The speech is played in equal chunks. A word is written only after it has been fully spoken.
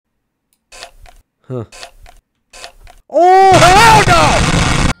Huh. Oh, hell no!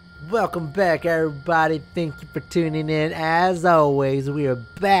 Welcome back, everybody. Thank you for tuning in. As always, we are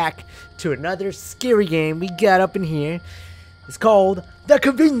back to another scary game we got up in here. It's called The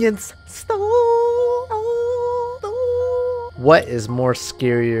Convenience Store. What is more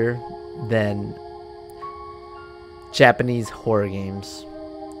scarier than Japanese horror games?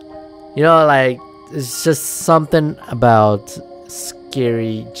 You know, like, it's just something about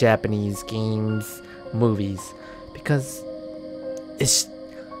scary Japanese games, movies, because it's,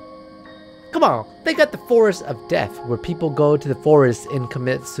 come on, they got the Forest of Death where people go to the forest and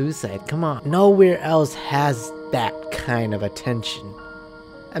commit suicide. Come on, nowhere else has that kind of attention.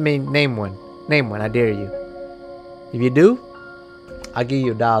 I mean, name one, I dare you. If you do, I'll give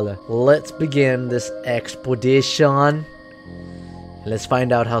you $1. Let's begin this expedition. Let's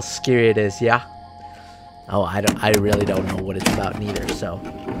find out how scary it is, yeah? Oh, I really don't know what it's about neither, so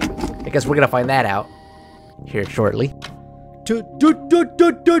I guess we're gonna find that out here shortly.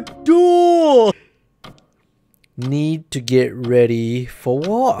 Need to get ready for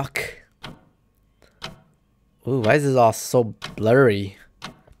walk. Ooh, why is this all so blurry?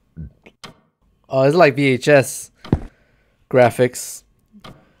 Oh, it's like VHS graphics.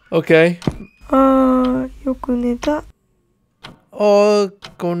 Okay. よく寝た. Oh,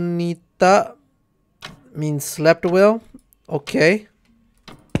 konita means slept well. Okay.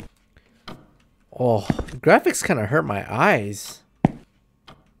 Oh, the graphics kind of hurt my eyes.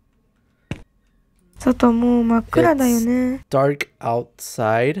 外もう真っ暗だよね. It's dark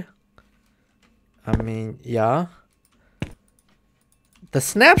outside. I mean, yeah. The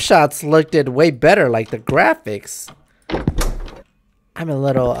snapshots looked way better, like the graphics. I'm a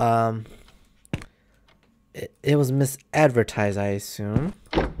little, it was misadvertised, I assume.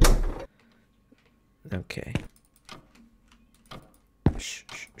 Okay.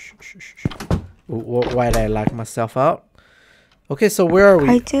 Why did I lock myself out? Okay, so where are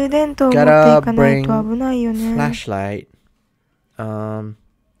we? Gotta bring flashlight.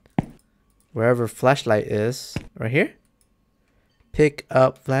 Wherever flashlight is. Right here? Pick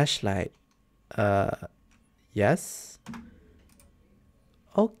up flashlight. Yes.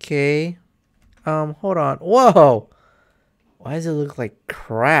 Okay. Hold on. Whoa! Why does it look like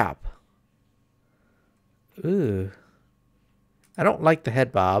crap? Ooh. I don't like the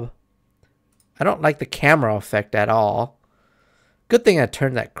head bob. I don't like the camera effect at all. Good thing I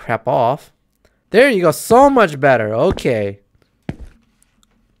turned that crap off. There you go. So much better. Okay.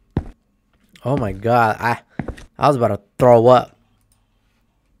 Oh my god. I was about to throw up.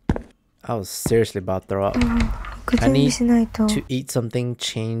 I was seriously about to throw up. I need to eat something,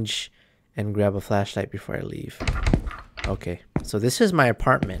 change, and grab a flashlight before I leave. Okay. So this is my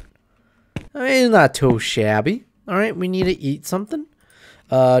apartment. I mean, it's not too shabby. Alright, we need to eat something.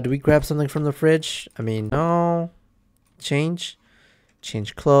 Do we grab something from the fridge? I mean, no. Change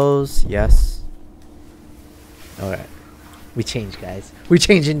clothes. Yes. Alright. We change, guys. We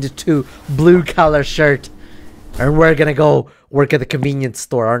change into 2 blue collar shirt. And we're gonna go work at the convenience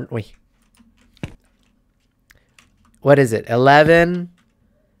store, aren't we? What is it?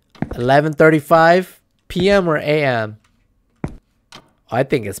 11:35 p.m. or a.m.? I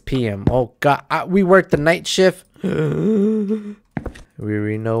think it's p.m. Oh god, we work the night shift. We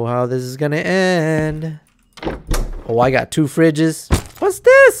already know how this is gonna end. Oh, I got 2 fridges. What's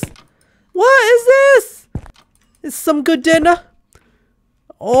this? What is this? Is some good dinner?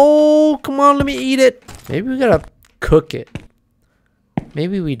 Oh, come on, let me eat it. Maybe we gotta cook it.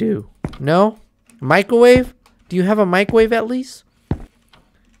 Maybe we do. No? Microwave? Do you have a microwave at least?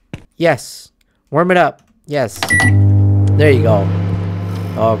 Yes. Warm it up. Yes. There you go.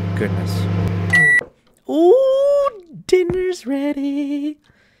 Oh, goodness. Ooh, dinner's ready.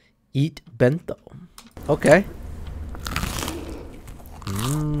 Eat bento. Okay.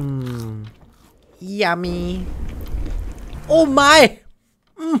 Mmm. Yummy. Oh, my.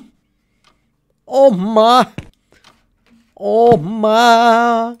 Mm. Oh, my. Oh,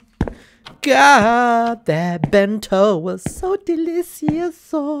 my. God, that bento was so delicious.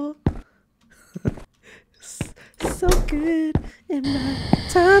 So good in my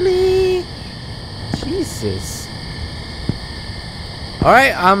tummy. Jesus.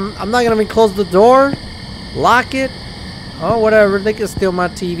 Alright, I'm not gonna close the door. Lock it. Oh, whatever. They can steal my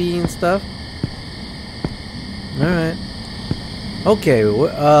TV and stuff. Alright. Okay,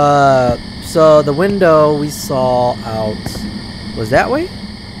 so the window we saw out was that way?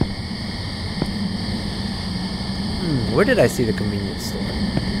 Where did I see the convenience store?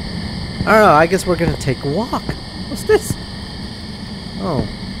 I don't know, I guess we're gonna take a walk. What's this? Oh.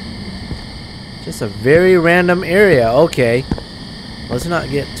 Just a very random area. Okay. Let's not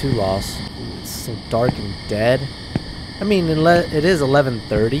get too lost. It's so dark and dead. I mean, it is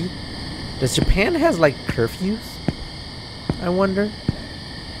 11:30. Does Japan has like curfews? I wonder.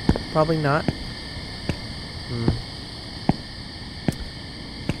 Probably not.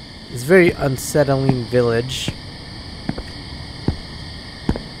 It's a very unsettling village.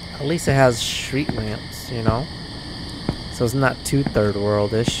 At least it has street lamps, you know? So it's not too third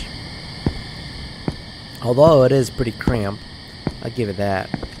world-ish. Although it is pretty cramped. I'll give it that.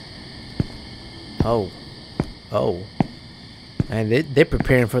 Oh. Oh. And they're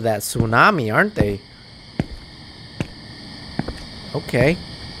preparing for that tsunami, aren't they? Okay.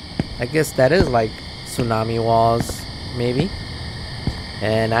 I guess that is like tsunami walls, maybe.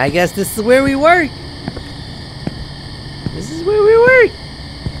 And I guess this is where we work. This is where we work.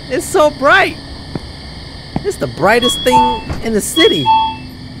 It's so bright. It's the brightest thing in the city.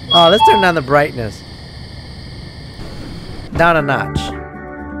 Oh, let's turn down the brightness. Down a notch.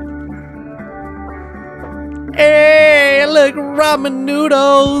 Hey, look, ramen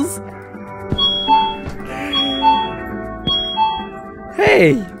noodles.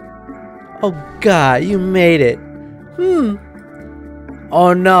 Hey. Oh God, you made it.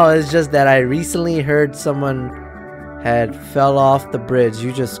 Oh no, it's just that I recently heard someone had fell off the bridge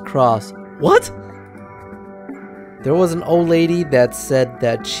you just crossed. What? There was an old lady that said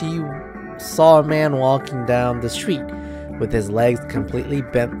that she saw a man walking down the street with his legs completely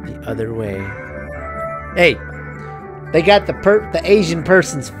bent the other way. Hey, they got the Asian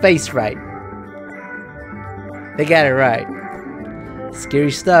person's face right. They got it right.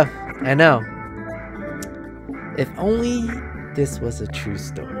 Scary stuff, I know. If only this was a true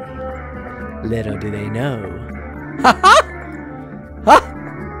story. Little do they know. Ha ha! Ha!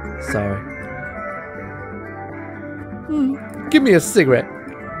 Sorry. Give me a cigarette.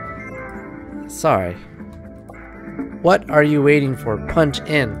 Sorry. What are you waiting for? Punch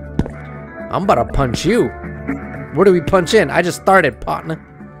in. I'm about to punch you. Where do we punch in? I just started, partner.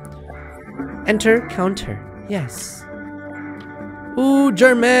 Enter counter. Yes. Ooh,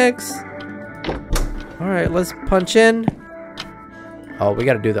 Germex. Alright, let's punch in. Oh, we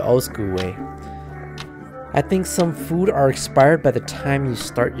gotta do the old school way. I think some food are expired by the time you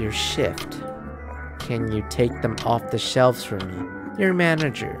start your shift. Can you take them off the shelves for me? Your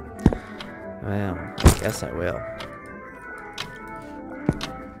manager. Well, I guess I will.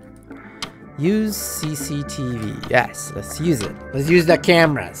 Use CCTV. Yes, let's use it. Let's use the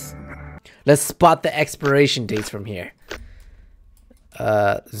cameras. Let's spot the expiration dates from here.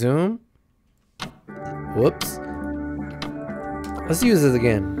 Zoom. Whoops. Let's use this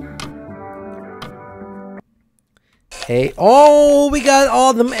again. Hey, oh, we got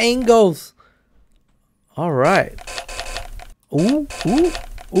all them angles. All right. Ooh, ooh,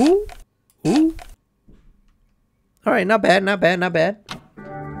 ooh, ooh. All right, not bad, not bad, not bad.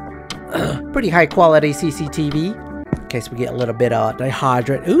 Pretty high quality CCTV. In case we get a little bit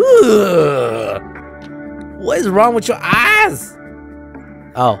dehydrated. Ooh. What is wrong with your eyes?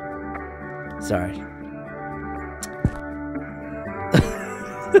 Oh, sorry.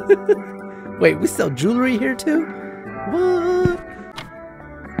 Wait, we sell jewelry here too? What?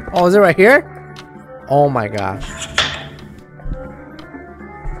 Oh, is it right here? Oh my gosh.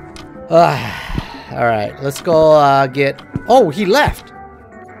 Alright, let's go get... Oh, he left!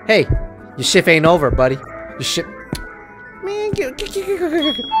 Hey, your shift ain't over, buddy. Your shift... Man,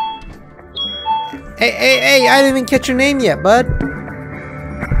 hey, I didn't even catch your name yet, bud.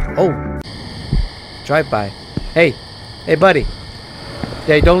 Oh. Drive by. Hey, buddy.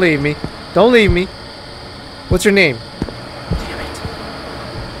 Hey, don't leave me. Don't leave me. What's your name? Damn it.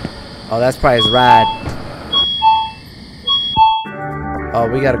 Oh, that's probably his ride. Oh,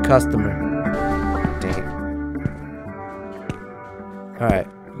 we got a customer. Dang. Alright,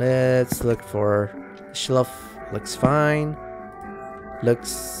 let's look for... The shelf looks fine.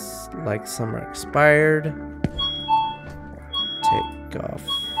 Looks like some are expired. Take off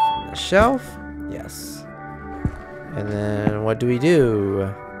the shelf. Yes. And then what do we do?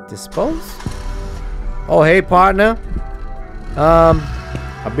 Dispose? Oh, hey, partner.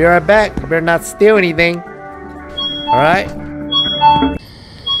 I'll be right back. You better not steal anything. Alright?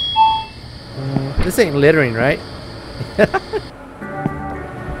 This ain't littering, right?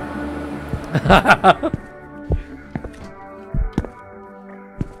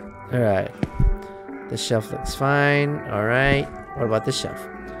 Alright. The shelf looks fine. Alright. What about this shelf?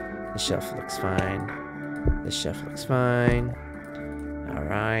 The shelf looks fine. This shelf looks fine.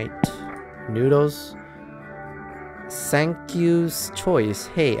 Alright. Noodles. Sankey's choice.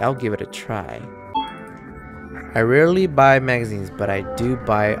 Hey, I'll give it a try. I rarely buy magazines, but I do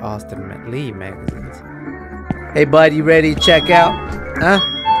buy Austin Lee magazines. Hey bud, you ready to check out? Huh?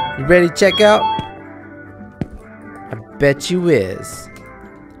 You ready to check out? bet you is.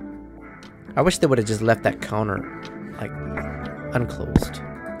 I wish they would have just left that counter, like, unclosed.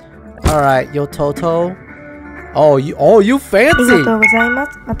 Alright, yo Toto. Oh, you あ fancy! りがとうございま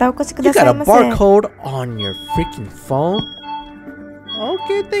す。またお越しく You ださ got い a ませ。 barcode on your freaking phone?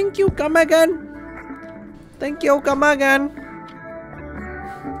 Okay, thank you. Come again. Thank you. Come again.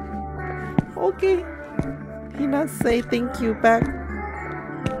 Okay. He not say thank you back.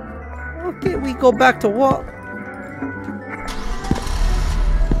 Okay, we go back to work.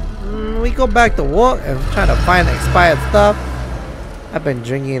 We go back to work and try to find expired stuff. I've been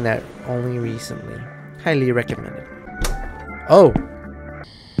drinking that only recently. Highly recommended. Oh.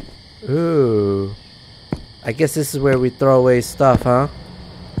 Ooh. I guess this is where we throw away stuff, huh?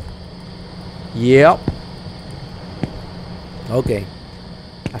 Yep. Okay.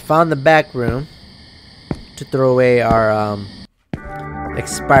 I found the back room to throw away our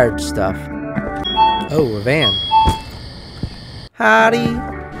expired stuff. Oh, a van. Howdy.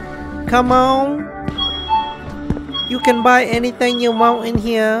 Come on. You can buy anything you want in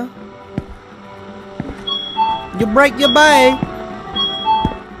here. You break your bike.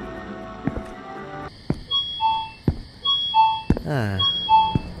 Ah.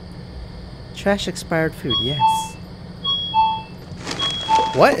 Trash expired food, yes.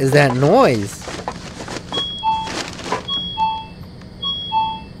 What is that noise?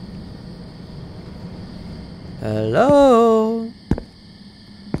 Hello?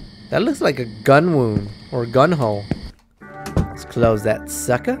 That looks like a gun wound or gun hole. Let's close that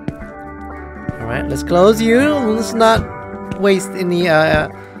sucker. Alright, let's close you. Let's not waste any,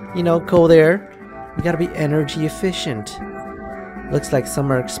 cold air. We gotta be energy efficient. Looks like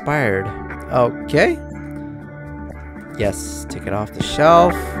some are expired. Okay. Yes, take it off the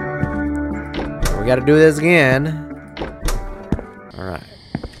shelf. We gotta do this again. Alright.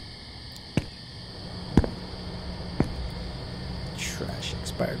 Trash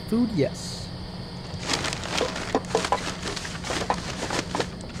expired food, yes.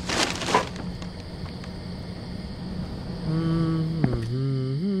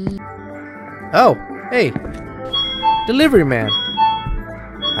 Oh, hey. Delivery man.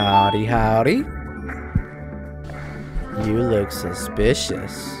 Howdy, howdy. You look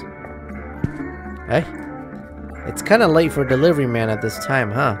suspicious. Hey, it's kind of late for delivery man at this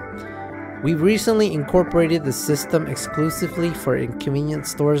time, huh? We recently incorporated the system exclusively for convenience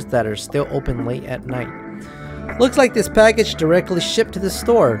stores that are still open late at night. Looks like this package directly shipped to the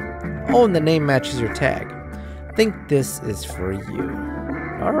store. Oh, and the name matches your tag. Think this is for you.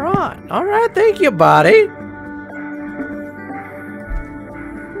 Alright, thank you, buddy.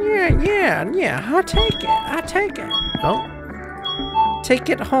 Yeah, I'll take it. Oh. Take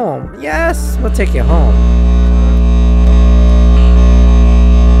it home. Yes, we'll take it home.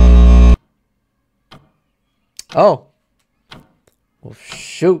 Oh. Well,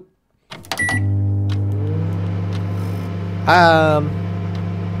 shoot.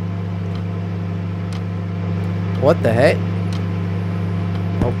 What the heck?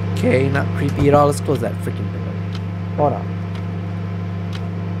 Okay, not creepy at all. Let's close that freaking door. Hold on.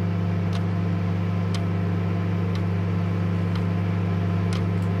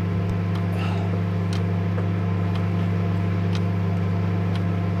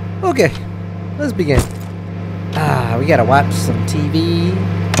 Okay, let's begin. We gotta watch some TV.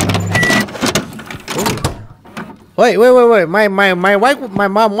 Ooh. Wait! My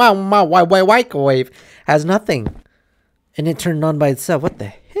microwave has nothing, and it turned on by itself. What the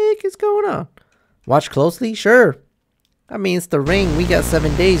heck is going on? Watch closely, sure. I mean, it's the ring. We got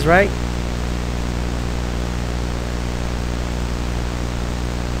 7 days, right?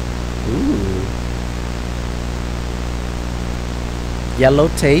 Ooh. Yellow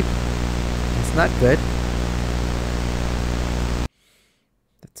tape. That's not good.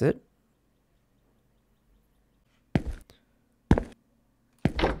 That's it.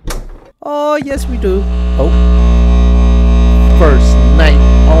 Oh, yes, we do. Oh. First night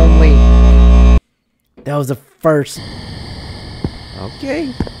only. That was the first.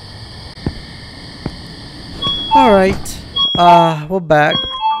 Okay. Alright. We're back.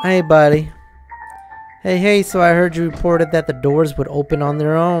 Hey, buddy. Hey, so I heard you reported that the doors would open on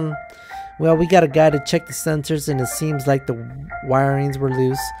their own. Well, we got a guy to check the sensors and it seems like the wirings were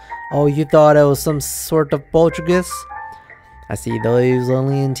loose. Oh, you thought it was some sort of poltergeist? I see those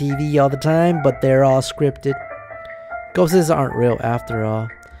only in TV all the time, but they're all scripted. Ghosts aren't real after all.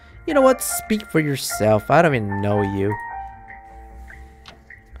 You know what? Speak for yourself. I don't even know you.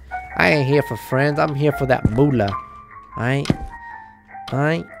 I ain't here for friends. I'm here for that moolah. I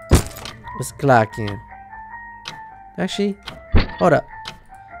ain't. Let's clock in. Actually, hold up.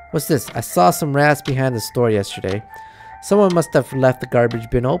 What's this? I saw some rats behind the store yesterday. Someone must have left the garbage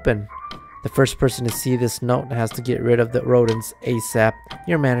bin open. The first person to see this note has to get rid of the rodents ASAP.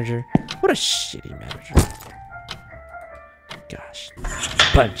 Your manager. What a shitty manager. Gosh.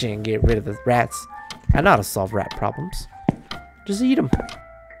 Punch in and get rid of the rats. I know how to solve rat problems. Just eat them.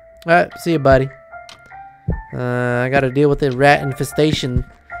 Alright, see you, buddy. I gotta deal with the rat infestation.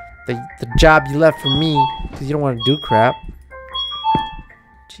 The job you left for me, because you don't want to do crap.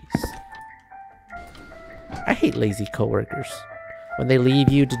 Jeez. I hate lazy coworkers. When they leave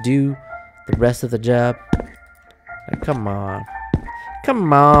you to do the rest of the job. Like, come on.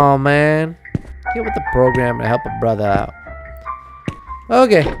 Come on, man. Get with the program and help a brother out.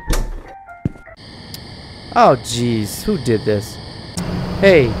 Okay. Oh, jeez. Who did this?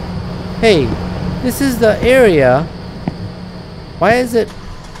 Hey. Hey. This is the area. Why is it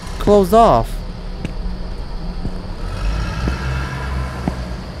closed off?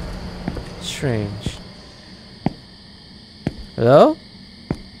 Strange. Hello?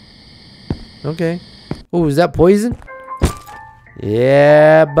 Okay. Oh, is that poison?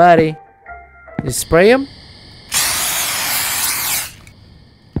 Yeah, buddy. You spray him?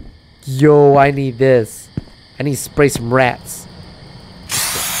 Yo, I need this. I need to spray some rats.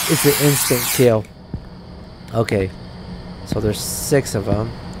 It's an instant kill. Okay. So there's 6 of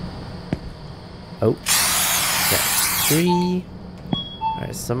them. Oh. Got 3.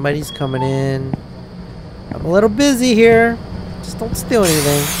 Alright, somebody's coming in. I'm a little busy here. Just don't steal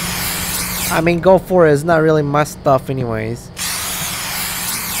anything. I mean, go for it. It's not really my stuff anyways.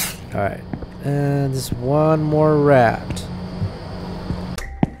 Alright. And just one more rat.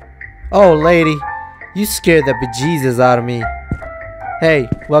 Oh, lady. You scared the bejesus out of me. Hey,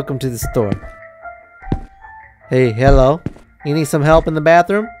 welcome to the store. Hey, hello. You need some help in the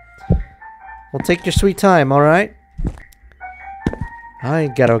bathroom? Well, take your sweet time, alright? I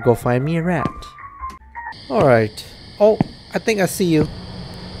gotta go find me a rat. Alright. Oh, I think I see you.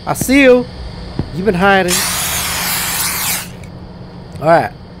 I see you! You've been hiding.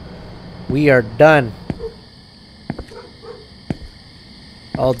 Alright. We are done.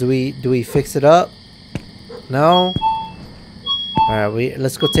 Oh, do we fix it up? No? Alright,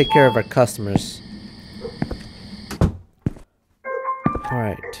 let's go take care of our customers.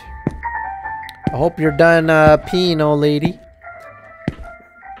 Alright. I hope you're done peeing, old lady.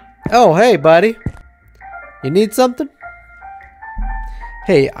 Oh, hey, buddy. You need something?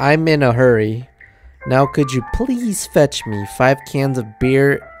 Hey, I'm in a hurry. Now could you please fetch me 5 cans of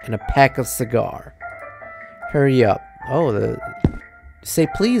beer and a pack of cigar? Hurry up. Oh, say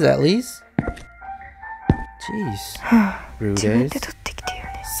please at least. Jeez. Rude ass.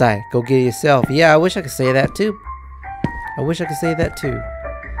 Sai, go get it yourself. Yeah, I wish I could say that too. I wish I could say that too.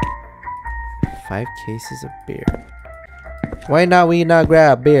 5 cases of beer. Why not we not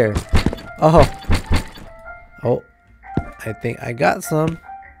grab beer? Oh. Oh. I think I got some.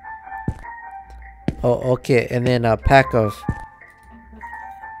 Oh, okay. And then a pack of...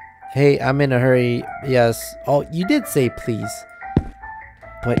 Hey, I'm in a hurry. Yes. Oh, you did say please.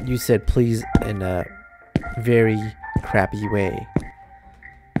 But you said please in a very crappy way.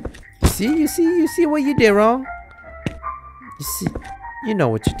 You see what you did wrong? You see, you know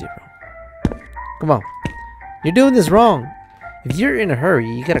what you did wrong. Come on. You're doing this wrong. If you're in a hurry,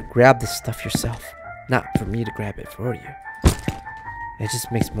 you gotta grab this stuff yourself. Not for me to grab it for you. It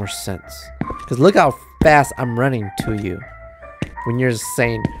just makes more sense. Because look how fast I'm running to you. When you're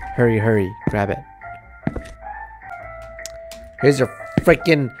saying, hurry, hurry, grab it. Here's your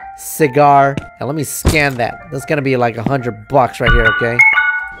freaking cigar. Now let me scan that. That's gonna be like $100 right here, okay?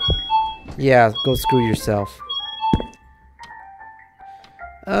 Yeah, go screw yourself.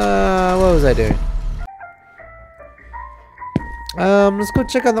 What was I doing? Let's go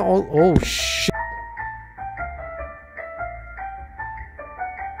check on the old... Oh, shit.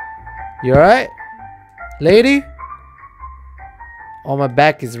 You alright? Lady? Oh, my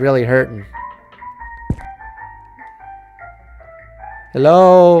back is really hurting.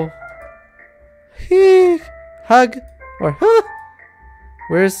 Hello? Hug? Or huh?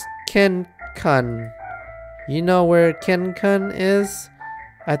 Where's Ken Kun? You know where Ken Kun is?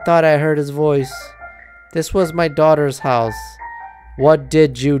 I thought I heard his voice. This was my daughter's house. What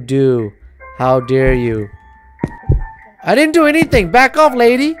did you do? How dare you? I didn't do anything. Back off,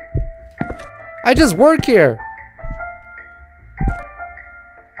 lady. I just work here.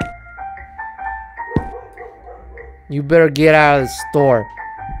 You better get out of the store.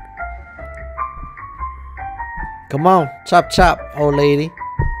 Come on. Chop chop, old lady.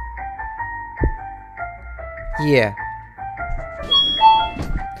 Yeah.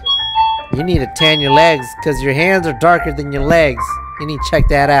 You need to tan your legs because your hands are darker than your legs. You need to check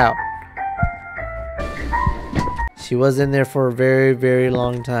that out. She was in there for a very, very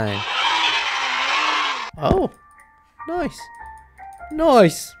long time. Oh, nice.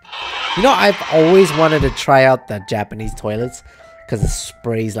 Nice. You know, I've always wanted to try out the Japanese toilets because it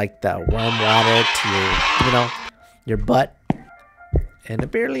sprays like the warm water to your, you know, your butt. And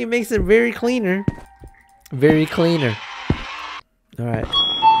apparently it makes it very cleaner. Very cleaner. Alright.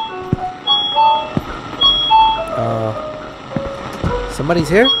 Somebody's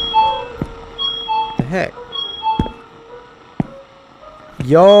here? What the heck?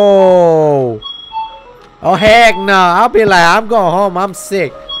 Yo! Oh heck no! I'll be like, I'm going home. I'm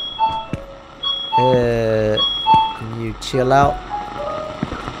sick. Can you chill out?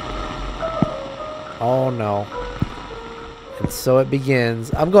 Oh no! And so it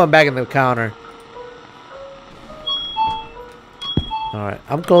begins. I'm going back in the counter. All right,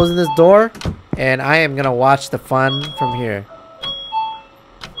 I'm closing this door, and I am gonna watch the fun from here.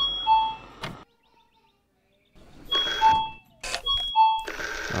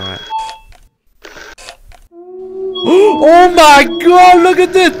 All right. Oh my god, look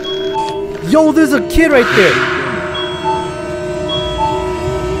at this! Yo, there's a kid right there!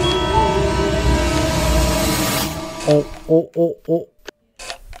 Oh.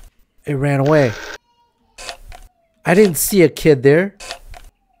 It ran away. I didn't see a kid there.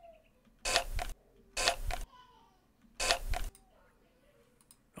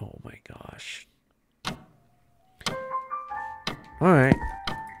 Oh my gosh. Alright.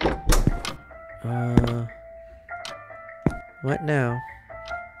 What now?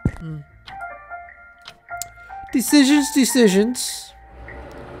 Decisions.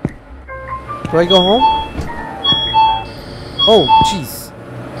 Do I go home? Oh, jeez.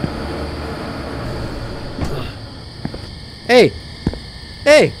 Hey!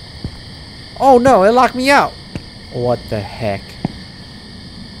 Oh no, it locked me out. What the heck?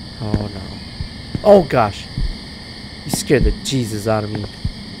 Oh no. Oh gosh. You scared the Jesus out of me.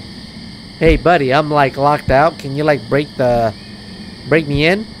 Hey buddy, I'm like locked out. Can you like break me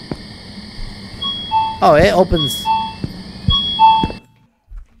in? Oh, it opens.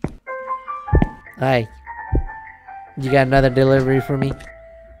 Hi. You got another delivery for me?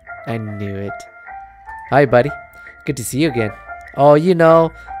 I knew it. Hi buddy. Good to see you again. Oh, you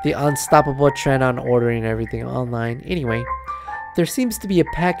know, the unstoppable trend on ordering everything online. Anyway, there seems to be a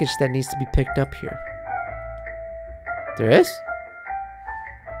package that needs to be picked up here. There is?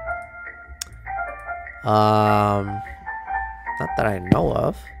 Not that I know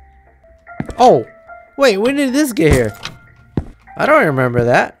of. Oh, wait, when did this get here? I don't remember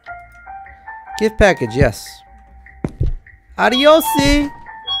that. Gift package, yes. Adiosi!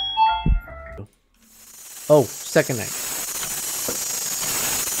 Oh, second night.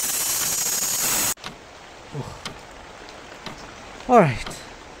 Alright.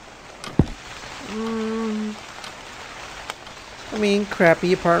 I mean,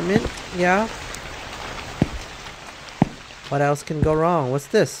 crappy apartment, yeah. What else can go wrong? What's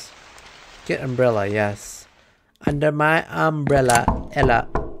this? Get umbrella, yes. Under my umbrella, Ella.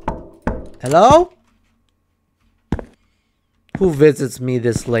 Hello? Who visits me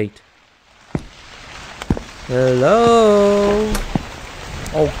this late? Hello?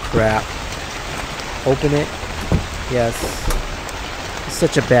 Oh crap. Open it. Yes. It's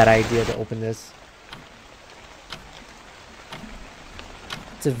such a bad idea to open this.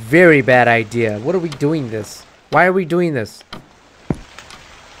 It's a very bad idea. What are we doing this? Why are we doing this?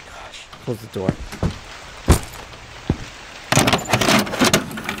 Gosh, close the door.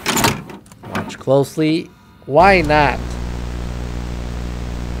 Watch closely. Why not?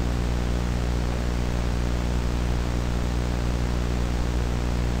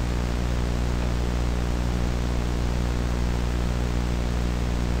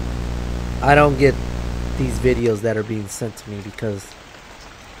 I don't get these videos that are being sent to me because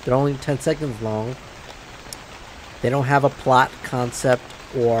they're only 10 seconds long. They don't have a plot, concept,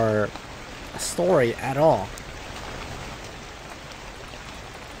 or a story at all.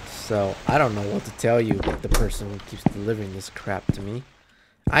 So, I don't know what to tell you, the person who keeps delivering this crap to me.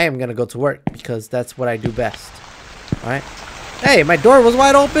 I am gonna go to work because that's what I do best. Alright? Hey, my door was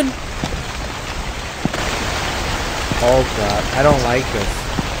wide open! Oh god, I don't like this.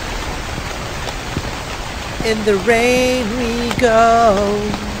 In the rain we go.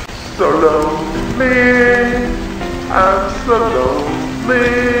 So lonely, I'm so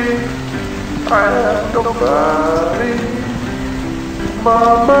lonely. I have nobody, my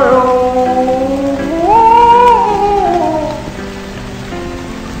own.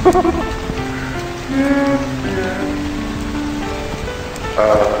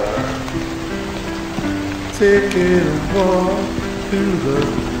 Taking a walk through the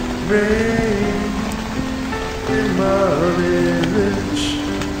rain. in my village,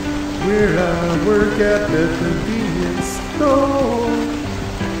 where I work at the convenience store,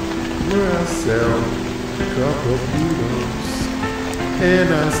 where I sell a cup of noodles, and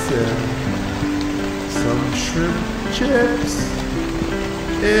I sell some shrimp chips,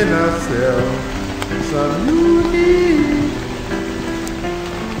 and I sell some noogie.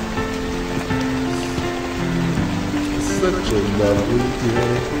 Such a lovely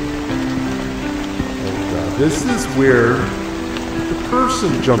day. Oh God, this is where the person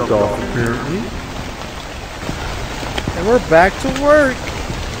jumped off apparently. And we're back to work.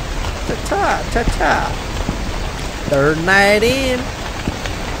 Ta-ta, ta-ta. Third night in.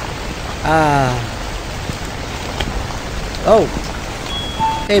 Oh.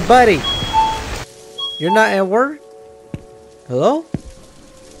 Hey, buddy. You're not at work? Hello?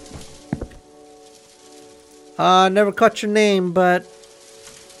 Never caught your name, but...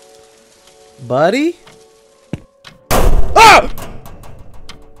 Buddy? Ah!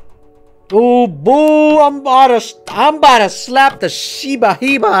 Oh, boo! I'm about to slap the Shiba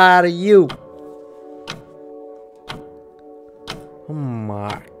Hiba out of you. Oh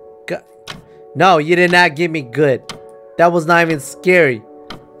my God! No, you did not get me good. That was not even scary.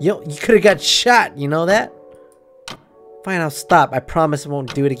 You could have got shot. You know that? Fine, I'll stop. I promise I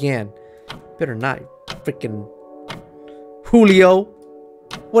won't do it again. Better not, freaking Julio,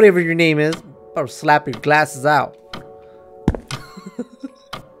 whatever your name is. I'll slap your glasses out.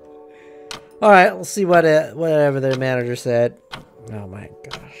 All right, we'll see whatever their manager said. Oh my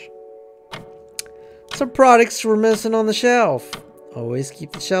gosh. Some products were missing on the shelf. Always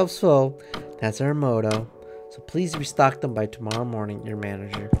keep the shelves full. That's our motto. So please restock them by tomorrow morning, your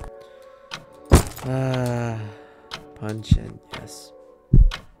manager. Punch in, yes.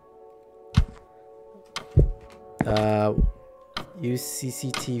 Use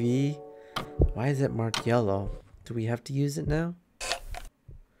CCTV. Why is it marked yellow? Do we have to use it now?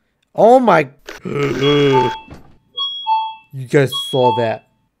 Oh my... You guys saw that.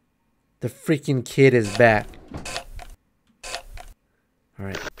 The freaking kid is back.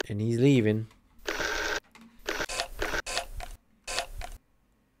 Alright, and he's leaving.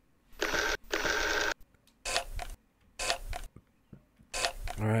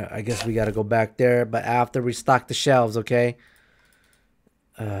 Alright, I guess we gotta go back there, but after we stock the shelves, okay?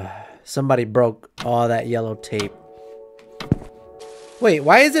 Somebody broke all that yellow tape. Wait,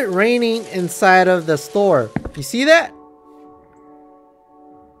 why is it raining inside of the store? You see that?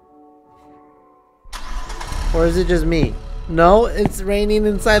 Or is it just me? No, it's raining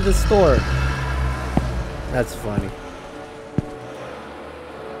inside the store. That's funny.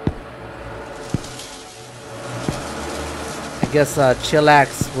 I guess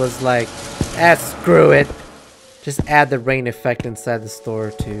Chillax was like, screw it. Just add the rain effect inside the store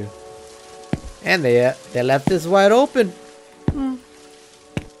too. And they left this wide open.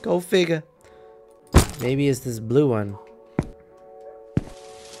 Go figure. Maybe it's this blue one.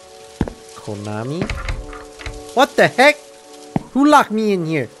 Konami? What the heck? Who locked me in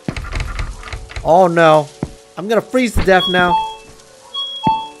here? Oh no. I'm gonna freeze to death now.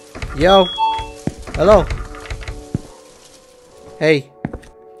 Yo. Hello. Hey.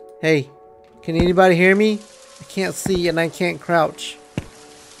 Hey. Can anybody hear me? I can't see and I can't crouch.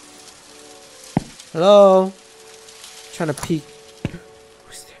 Hello? Trying to peek.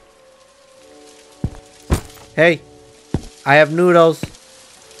 Who's there? Hey. I have noodles.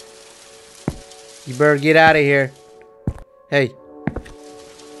 You better get out of here. Hey.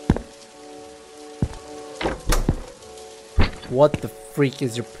 What the freak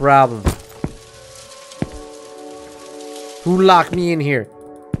is your problem? Who locked me in here?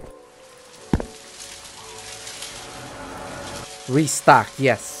 Restock,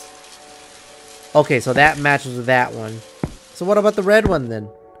 yes. Okay, so that matches with that one. So what about the red one then?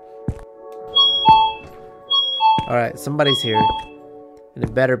 Alright, somebody's here. And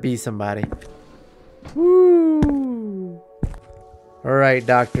it better be somebody. Woo! Alright,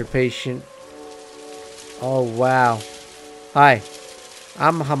 doctor, patient. Oh, wow. Hi.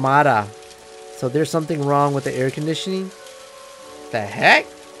 I'm Hamada. So there's something wrong with the air conditioning? The heck?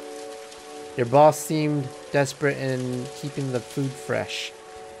 Your boss seemed desperate in keeping the food fresh.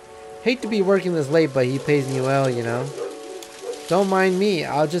 Hate to be working this late, but he pays me well, you know. Don't mind me.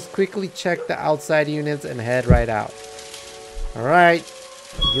 I'll just quickly check the outside units and head right out. Alright.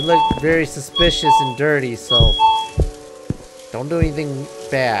 You look very suspicious and dirty, so don't do anything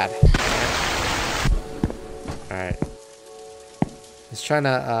bad. Alright. Let's try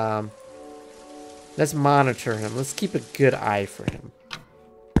to, let's monitor him. Let's keep a good eye for him.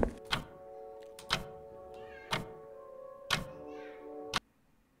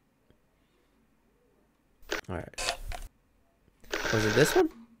 Alright. Was it this one?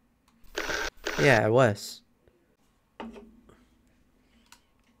 Yeah, it was.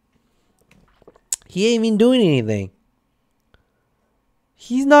 He ain't even doing anything.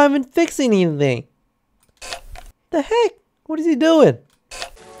 He's not even fixing anything. The heck? What is he doing?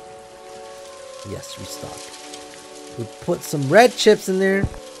 Yes, restock. We put some red chips in there.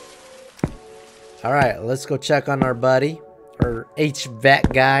 Alright, let's go check on our buddy. Or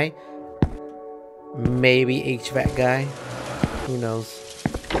HVAC guy. Maybe HVAC guy. Who knows?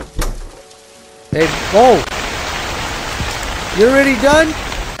 Hey, whoa! You already done?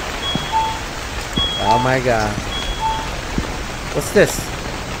 Oh my god. What's this?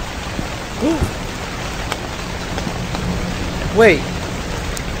 Wait.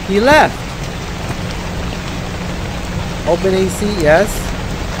 He left. Open AC, yes.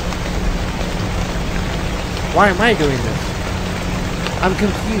 Why am I doing this? I'm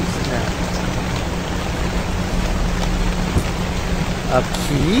confused now. A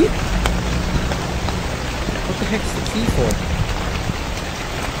key? What the heck's the key for?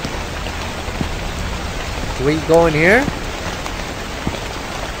 Do we go in here?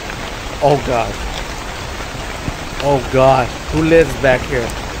 Oh god. Oh god. Who lives back here?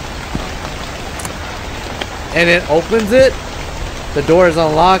 And it opens it. The door is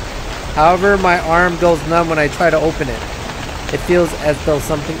unlocked. However, my arm goes numb when I try to open it. It feels as though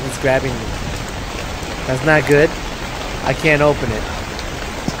something is grabbing me. That's not good. I can't open it.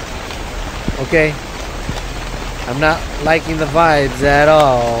 Okay. I'm not liking the vibes at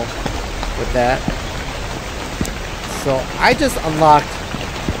all with that. So I just unlocked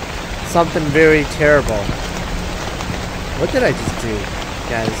something very terrible. What did I just do,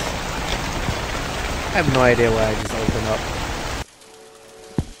 guys? I have no idea what I just opened up.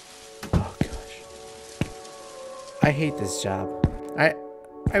 Oh gosh. I hate this job. I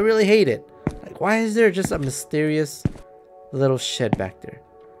really hate it. Like, why is there just a mysterious little shed back there?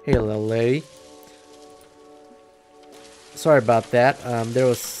 Hey, little lady. Sorry about that. There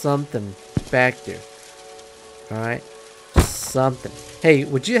was something back there. Alright. Something. Hey,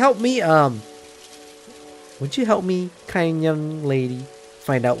 would you help me, would you help me, kind young lady,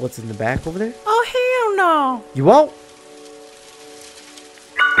 find out what's in the back over there? Oh, hell no. You won't?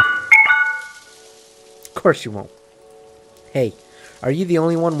 Of course you won't. Hey, are you the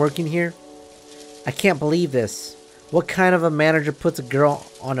only one working here? I can't believe this. What kind of a manager puts a girl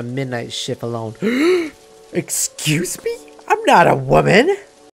on a midnight shift alone? Excuse me? I'm not a woman.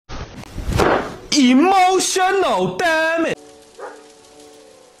 Emotional, damn it!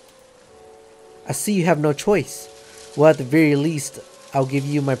 I see you have no choice. Well, at the very least, I'll give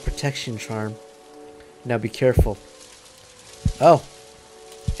you my protection charm. Now be careful. Oh.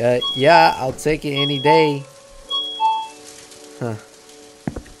 Yeah, I'll take it any day. Huh.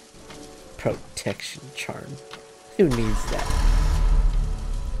 Protection charm. Who needs that?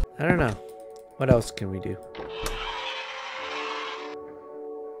 I don't know. What else can we do?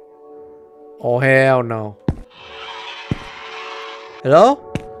 Oh, hell no.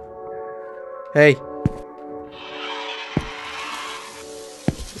 Hello? Hey.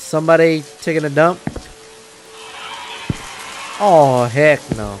 Is somebody taking a dump? Oh, heck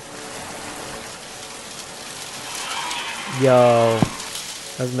no. Yo.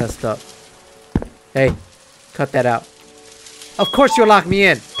 That's messed up. Hey. Cut that out. Of course you'll lock me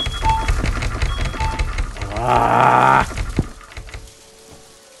in. Ah.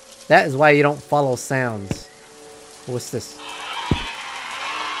 That is why you don't follow sounds. What's this?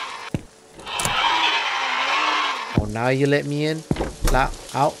 Oh, now you let me in?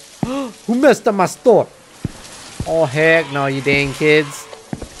 Out. Who messed up my store? Oh, heck no, you dang kids.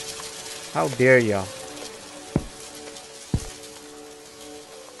 How dare y'all?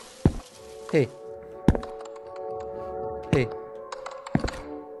 Hey. Hey.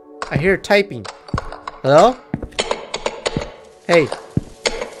 I hear typing. Hello? Hey.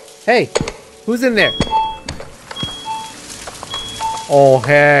 Hey. Who's in there? Oh,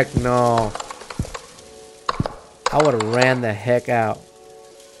 heck no. I would have ran the heck out.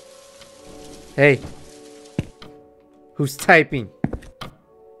 Hey. Who's typing?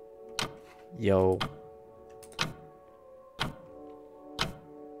 Yo.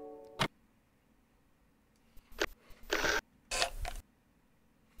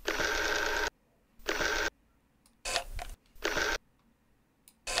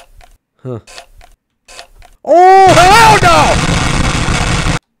 Huh. Oh, hell no!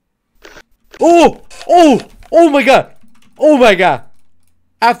 Oh! Oh! Oh my god! Oh my god!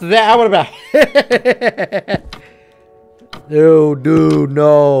 After that, I would have been... No, dude,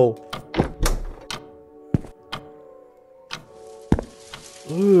 no.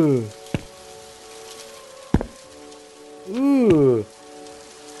 Ooh.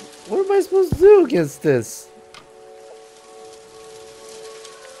 do against this?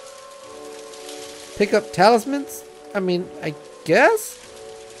 Pick up talismans? I mean, I guess?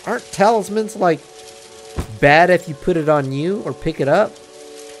 Aren't talismans like bad if you put it on you or pick it up?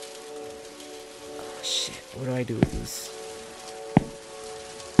 Oh, shit, what do I do with these?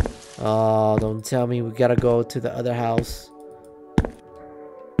 Oh, don't tell me we gotta go to the other house.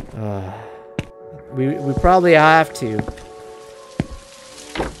 We probably have to.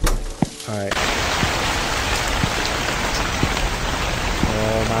 Alright.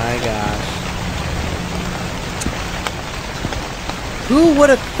 Oh my gosh. Who would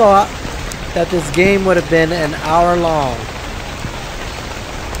have thought that this game would have been an hour long?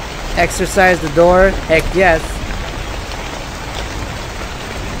 Exercise the door? Heck yes.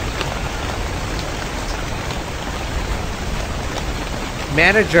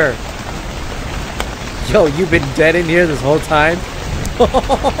 Manager. Yo, you've been dead in here this whole time?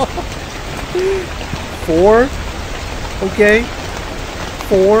 4? Okay.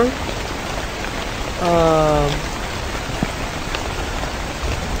 4.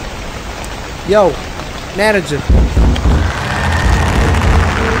 Yo, manager.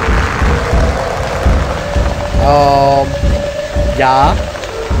 Yeah.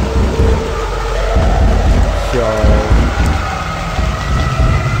 Yo.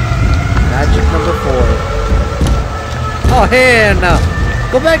 Magic number 4. Oh, hell no.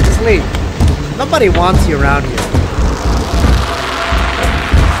 Go back to sleep. Nobody wants you around here.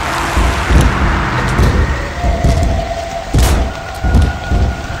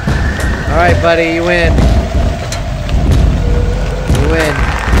 Alright, buddy, you win. You win.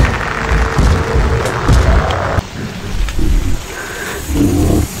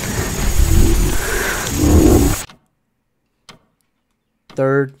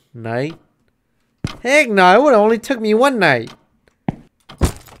 Third night? Heck no, it would have only took me 1 night.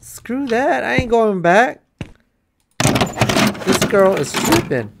 Screw that, I ain't going back. This girl is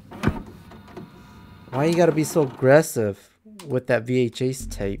tripping. Why you gotta be so aggressive with that VHS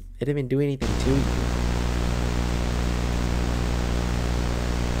tape? It didn't even do anything to you.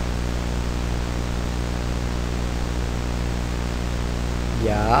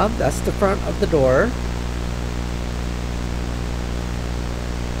 Yeah, that's the front of the door.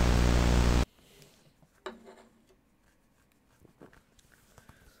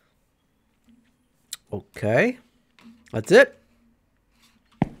 Okay, that's it.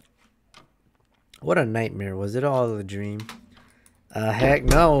 What a nightmare. Was it all a dream? Heck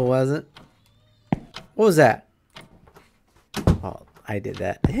no, it wasn't. What was that? Oh, I did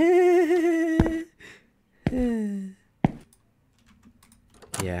that.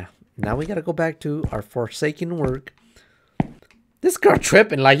 Yeah, now we gotta go back to our forsaken work. This girl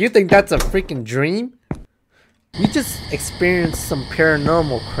tripping, like you think that's a freaking dream? We just experienced some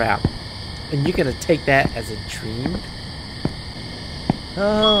paranormal crap. And you're gonna take that as a dream?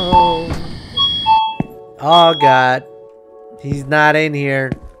 Oh. Oh God. He's not in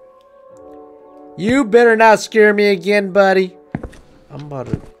here. You better not scare me again, buddy. I'm about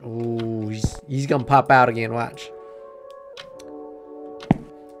to... Ooh, he's gonna pop out again, watch.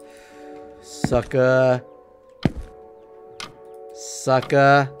 Sucker.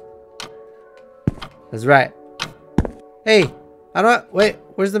 Sucker. That's right. Hey, I don't... Wait,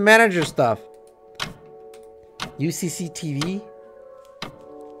 where's the manager stuff? UCCTV?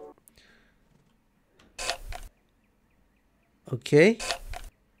 Okay.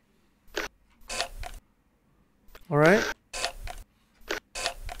 Alright.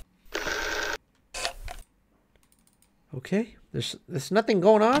 Okay. There's nothing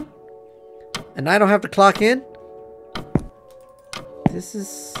going on. And I don't have to clock in. This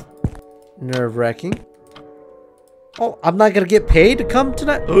is nerve-wracking. Oh, I'm not gonna get paid to come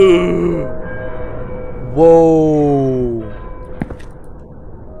tonight? Whoa.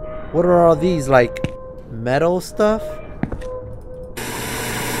 What are all these, like, metal stuff?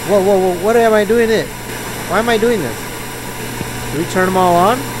 Whoa, whoa, whoa, what am I doing it? Why am I doing this? Do we turn them all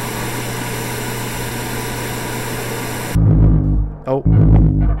on? Oh.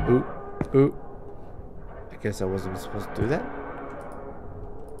 Ooh, ooh. I guess I wasn't supposed to do that.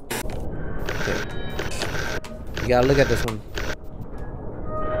 Okay. You gotta look at this one.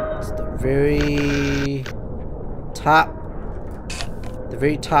 It's the very top. The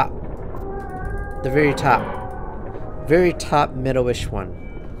very top. The very top. Very top middle-ish one.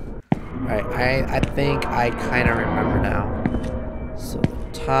 Alright, I think I kind of remember now. So the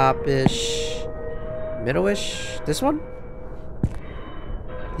top-ish. Middle-ish? This one?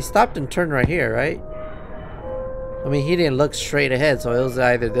 He stopped and turned right here, right? I mean, he didn't look straight ahead, so it was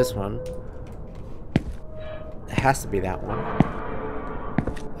either this one. It has to be that one.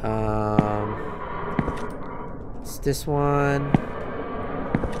 It's this one.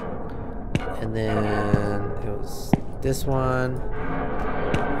 And then it was this one.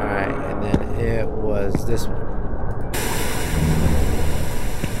 Alright, and then it was this one.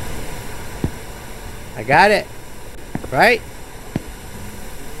 I got it. Right?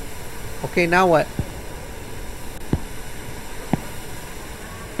 Okay, now what?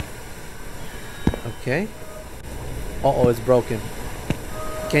 Okay. Uh-oh, it's broken.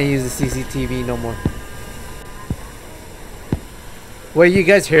 Can't use the CCTV no more. Wait, you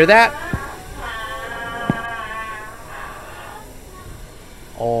guys hear that?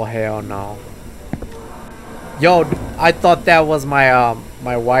 Oh, hell no. Yo, I thought that was my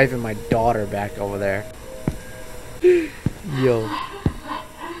my wife and my daughter back over there. Yo.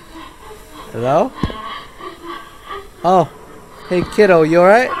 Hello? Oh. Hey, kiddo, you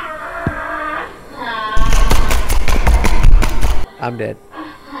alright? I'm dead.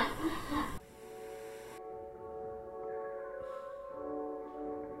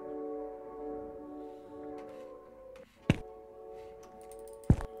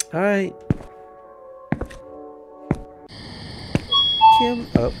 Alright. Kim.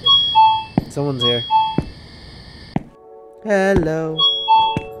 Oh. Someone's here. Hello.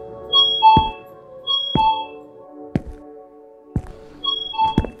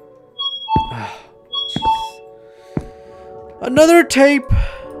 Another tape.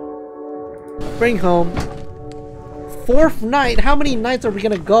 Bring home. 4th night. How many nights are we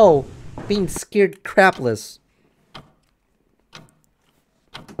gonna go being scared crapless?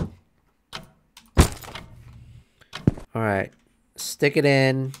 Alright. Stick it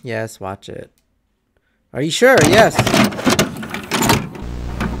in. Yes, watch it. Are you sure? Yes.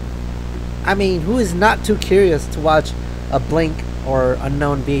 I mean, who is not too curious to watch a Blink or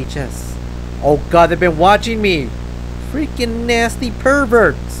Unknown VHS? Oh god, they've been watching me. Freaking nasty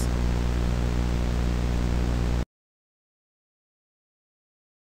perverts.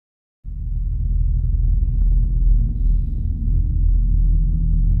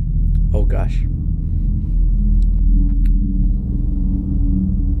 Oh gosh.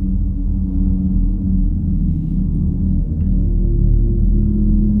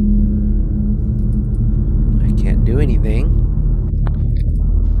 Anything.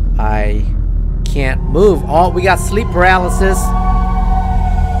 I can't move. Oh, we got sleep paralysis.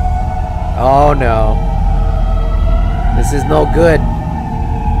 Oh no. This is no good.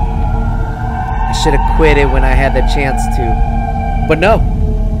 I should have quit it when I had the chance to. But no,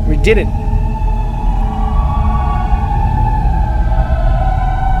 we didn't.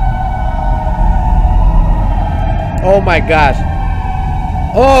 Oh my gosh.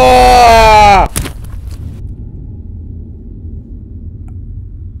 Oh!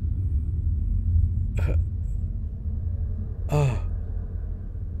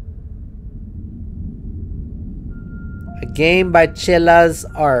 A game by Chilla's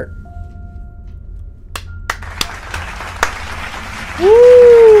Art.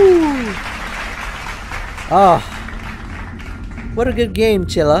 Woo! Oh, what a good game,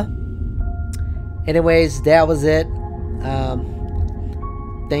 Chilla. Anyways, that was it.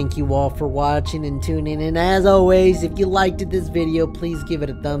 Thank you all for watching and tuning in. As always, if you liked this video, please give it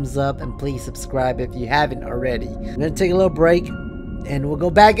a thumbs up and please subscribe if you haven't already. I'm gonna take a little break and we'll go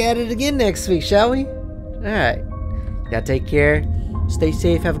back at it again next week, shall we? Alright. Y'all take care. Stay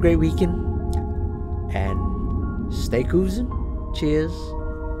safe. Have a great weekend. And stay cruising. Cheers.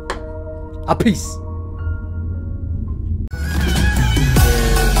 A peace.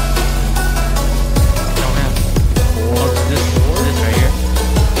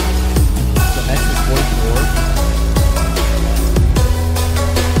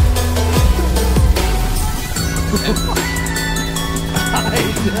 I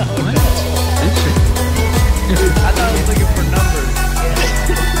know.